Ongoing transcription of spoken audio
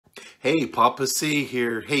Hey, Papa C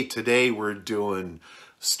here. Hey, today we're doing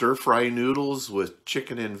stir-fry noodles with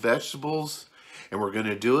chicken and vegetables, and we're going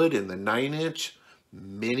to do it in the 9-inch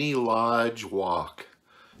mini lodge wok.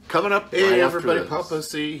 Coming up right Hey after everybody, this. Papa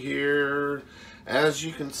C here. As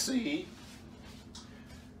you can see,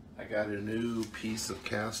 I got a new piece of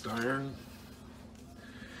cast iron.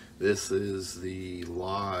 This is the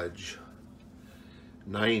Lodge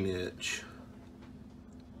 9-inch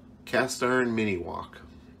cast iron mini wok.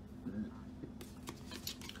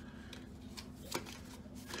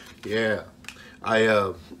 Yeah,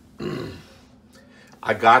 I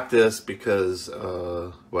I got this because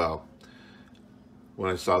well,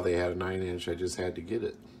 when I saw they had a 9-inch, I just had to get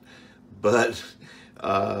it. But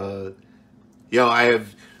I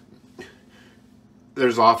have.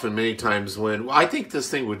 There's often many times when I think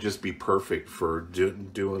this thing would just be perfect for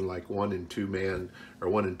doing like 1 and 2 man or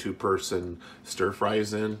 1 and 2 person stir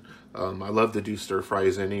fries in. I love to do stir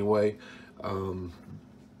fries anyway.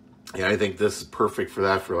 And I think this is perfect for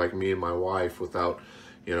that, for like me and my wife, without,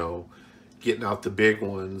 getting out the big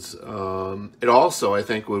ones. It also, I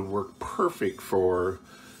think, would work perfect for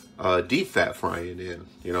deep fat frying in.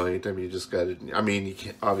 Anytime you just got it. I mean, you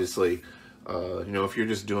can't, obviously, if you're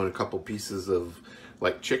just doing a couple pieces of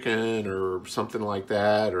like chicken or something like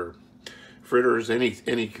that, or fritters,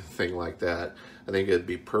 anything like that, I think it'd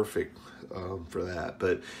be perfect for that.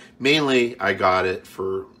 But mainly, I got it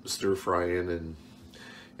for stir frying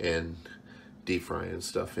and deep frying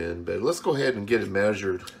stuff in. But let's go ahead and get it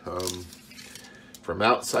measured. From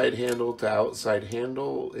outside handle to outside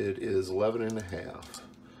handle, it is 11.5.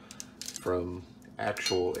 From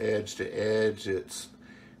actual edge to edge, it's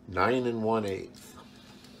 9 1/8.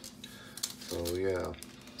 So yeah,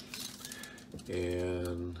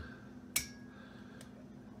 and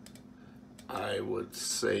I would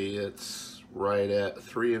say it's right at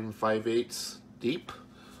 3 5/8 deep.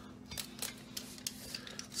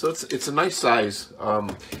 So it's a nice size,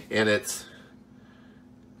 and it's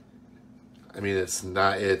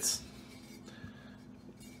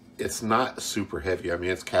not super heavy. I mean,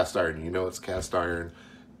 it's cast iron. It's cast iron,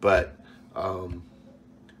 but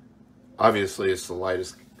obviously it's the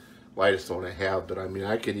lightest one I have. But I mean,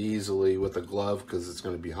 I could easily, with a glove, because it's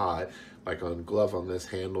going to be hot, like on glove on this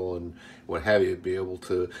handle and what have you, be able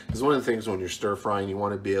to. Because one of the things when you're stir frying, you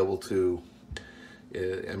want to be able to.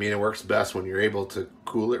 I mean, it works best when you're able to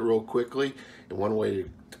cool it real quickly, and one way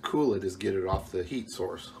to cool it is get it off the heat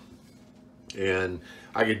source. And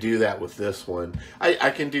I could do that with this one.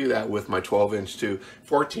 I can do that with my 12-inch too.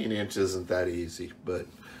 14-inch isn't that easy, but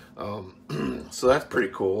so that's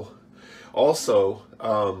pretty cool. Also,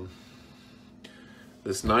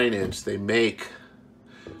 this 9-inch,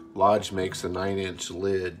 Lodge makes a 9-inch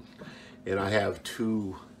lid, and I have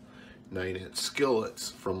 2 9-inch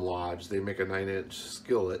skillets from Lodge. They make a 9-inch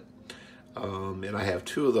skillet, and I have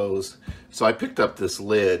 2 of those. So I picked up this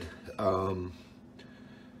lid.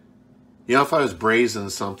 If I was braising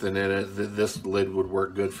something in it, this lid would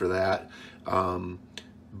work good for that.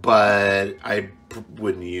 But I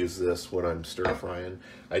wouldn't use this when I'm stir frying.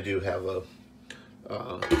 I do have a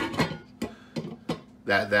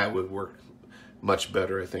that would work much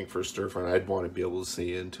better, I think, for stir frying. I'd want to be able to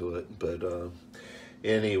see into it, but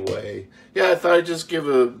anyway, yeah, I thought I'd just give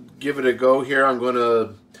it a go here. I'm going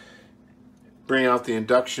to bring out the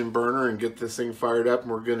induction burner and get this thing fired up, and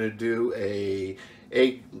we're going to do a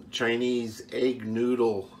Chinese egg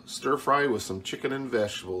noodle stir fry with some chicken and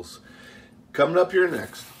vegetables. Coming up here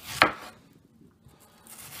next.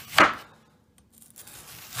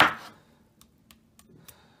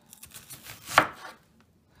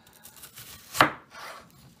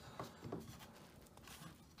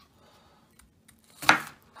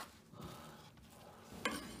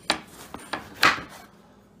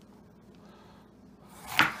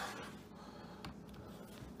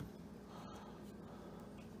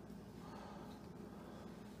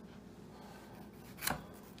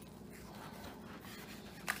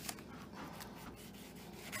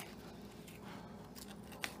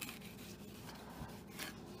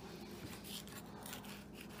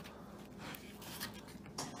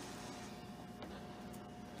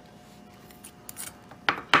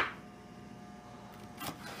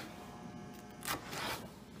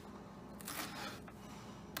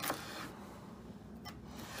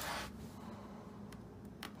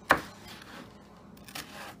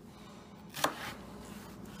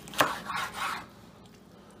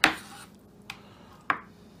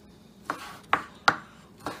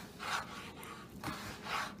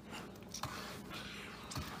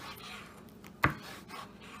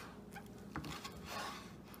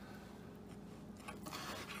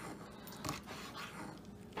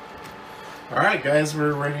 Alright guys,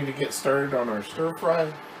 we're ready to get started on our stir fry.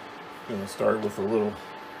 I'm going to start with a little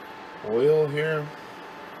oil here.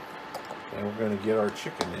 And we're going to get our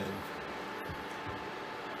chicken in.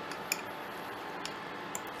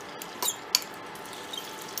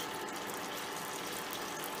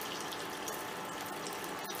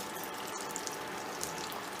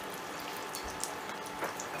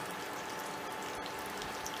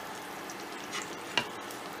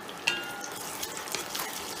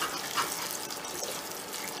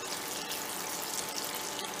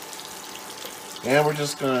 And we're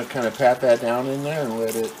just going to kind of pat that down in there and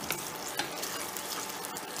let it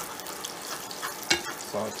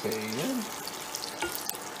saute in.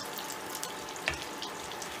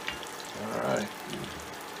 Alright.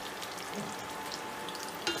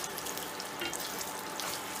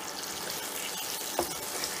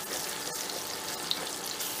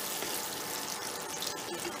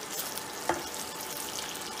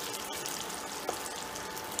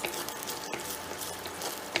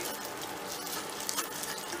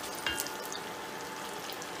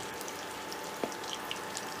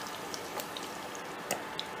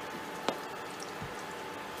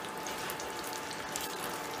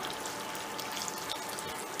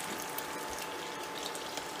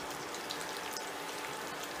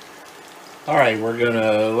 Alright, we're going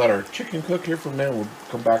to let our chicken cook here for a minute. We'll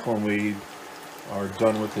come back when we are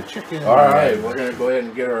done with the chicken. Alright, we're going to go ahead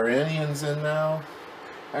and get our onions in now.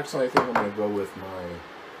 Actually, I think I'm going to go with my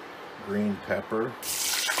green pepper. I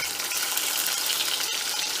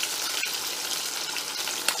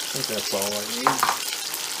think that's all I need.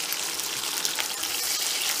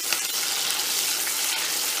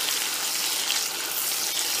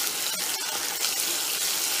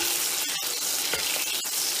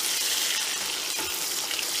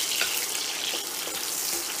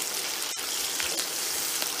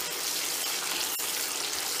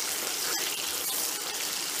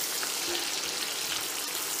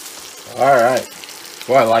 All right.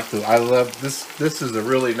 Well, I love this. This is a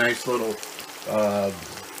really nice little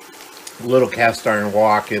cast iron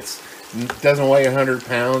wok. It doesn't weigh 100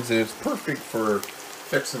 pounds. It's perfect for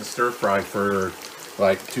fixing stir fry for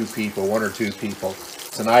like 2 people, 1 or 2 people.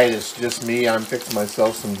 Tonight it's just me. I'm fixing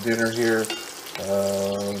myself some dinner here.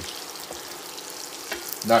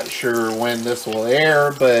 Not sure when this will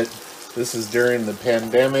air, but this is during the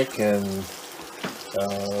pandemic, and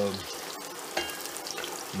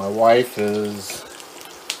my wife is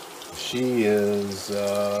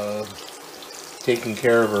taking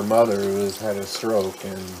care of her mother who has had a stroke,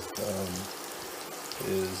 and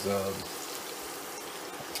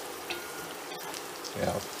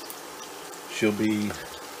she'll be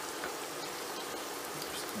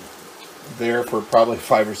there for probably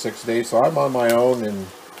 5 or 6 days. So I'm on my own, and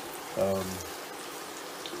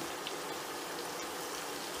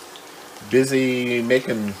busy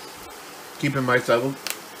keeping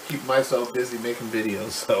myself busy making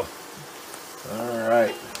videos. So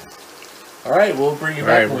all right, we'll bring you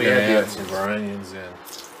back when we add some of our onions in.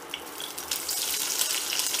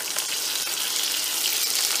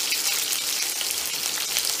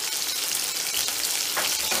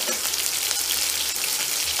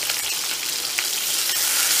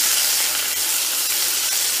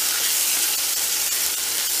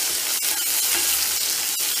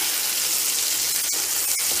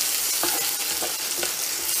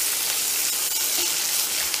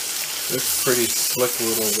 It's a pretty slick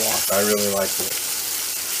little wok. I really like it.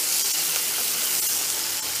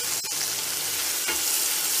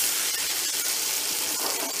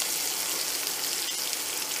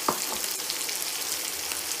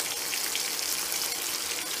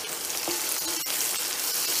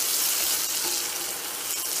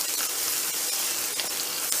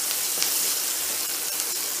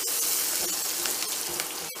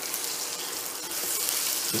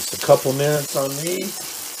 Just a couple minutes on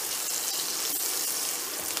these.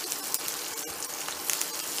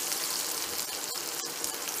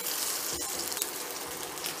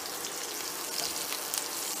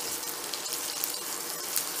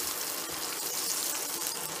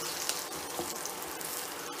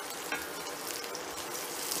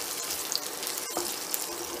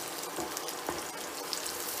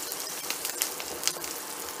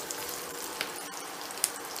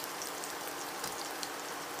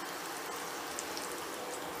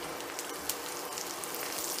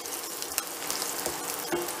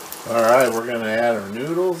 Alright, we're going to add our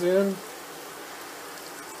noodles in.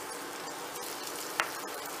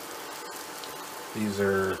 These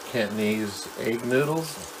are Cantonese egg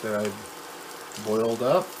noodles that I boiled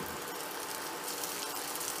up.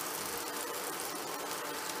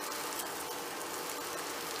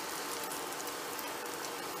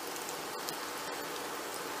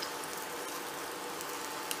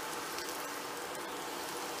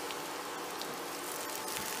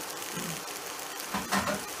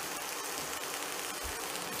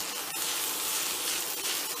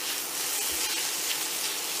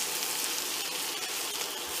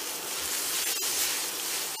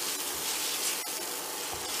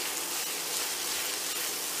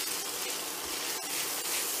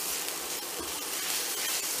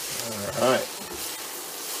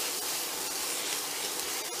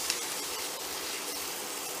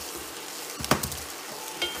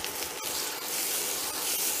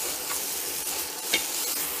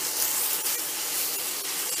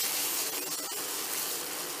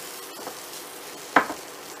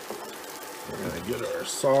 Get our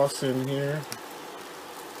sauce in here.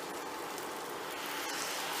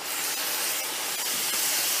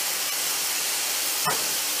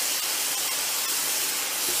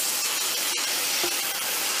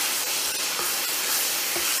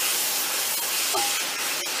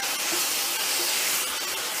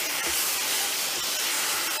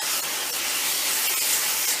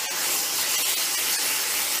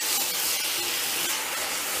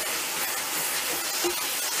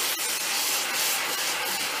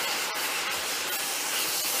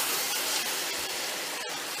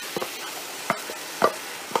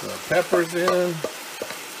 Peppers in.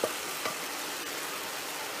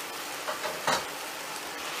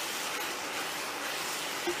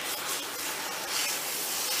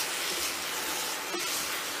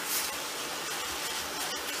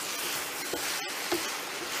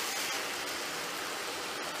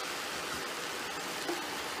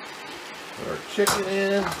 Put our chicken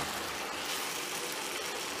in.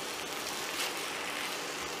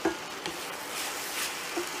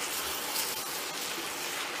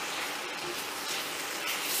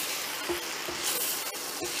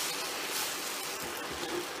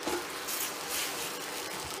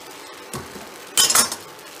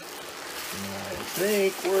 I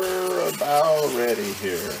think we're about ready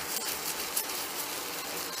here.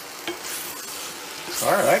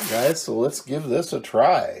 Alright guys, so let's give this a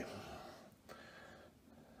try.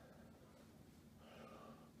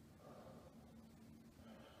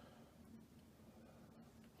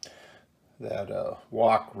 That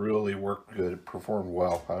wok really worked good, it performed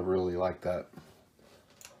well. I really like that.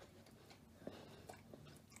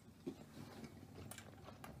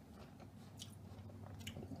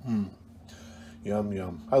 Yum,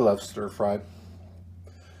 yum. I love stir fry.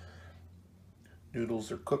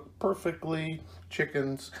 Noodles are cooked perfectly.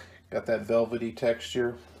 Chicken's got that velvety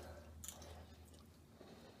texture.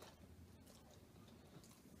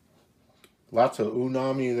 Lots of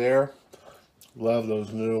umami there. Love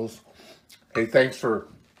those noodles. Hey, thanks for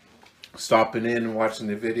stopping in and watching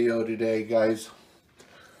the video today, guys.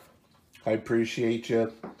 I appreciate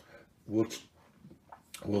you.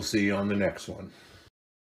 We'll see you on the next one.